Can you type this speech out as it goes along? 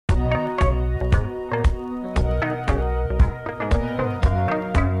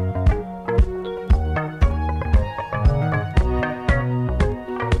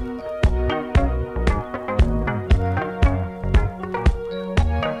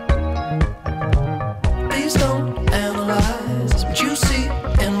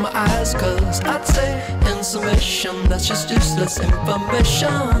I'd say in summation, that's just useless information.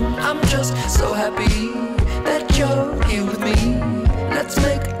 I'm just so happy that you're here with me. Let's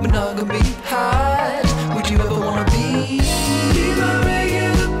make monogamy hide. Would you ever wanna be my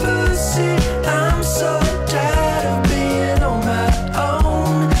regular pussy? I'm so tired of being on my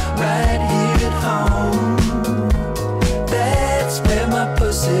own, right here at home. That's where my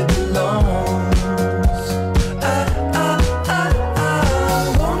pussy belongs.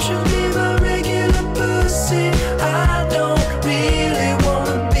 Won't you be my regular pussy? I don't really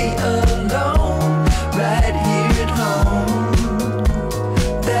wanna be alone, right here at home.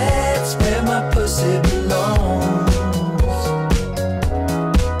 That's where my pussy belongs.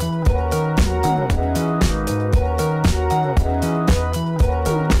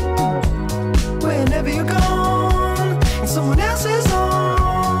 Whenever you're gone in someone else's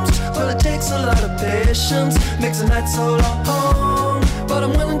arms, well, it takes a lot of patience, makes a night so long. But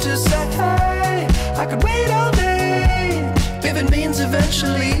I'm willing to say, hey, I could wait all day if it means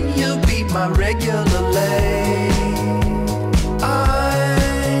eventually you'll be my regular lay.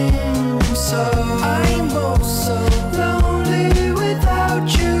 I'm oh so lonely without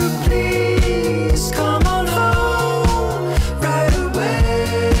you. Please come on home right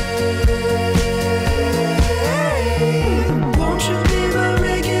away. Won't you be my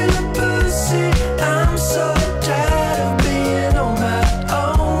regular pussy? I'm so tired of being on my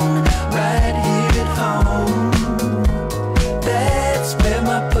own, right here at home. That's where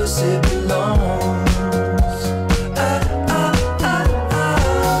my pussy belongs.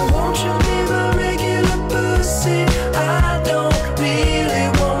 Won't you be my regular pussy? I don't really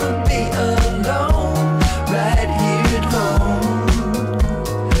wanna be alone, right here at home.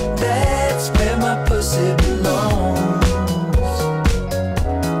 That's where my pussy belongs.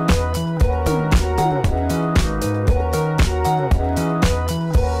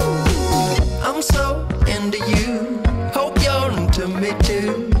 I'm so into you, hope you're into me too.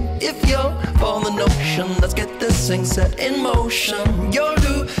 If you're for the notion, let's get this thing set in motion. You're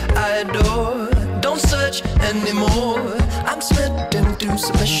who I adore, don't search anymore. I'm smitten to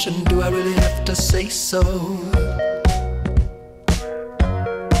submission, do I really have to say so?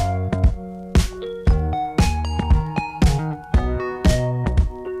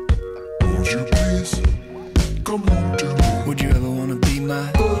 Won't you please come home to me? Would you ever wanna be my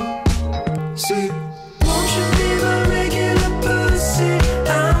See, Won't you be my regular pussy?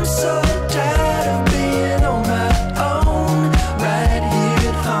 I'm so tired of being on my own, right here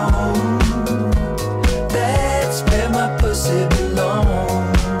at home. That's where my pussy belongs.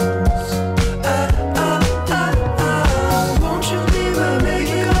 Won't you be my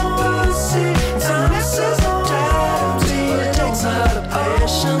regular pussy? I'm so tired of being it takes a lot of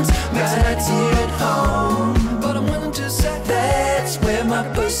patience, makes it nights here at home. But I'm willing to say that's where my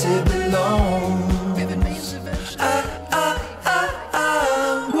pussy belongs. If it means eventually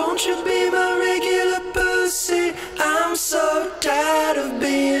won't you be my regular pussy? I'm so tired of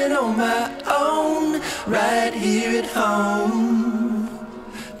being on my own, right here at home.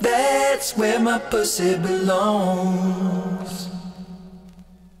 That's where my pussy belongs.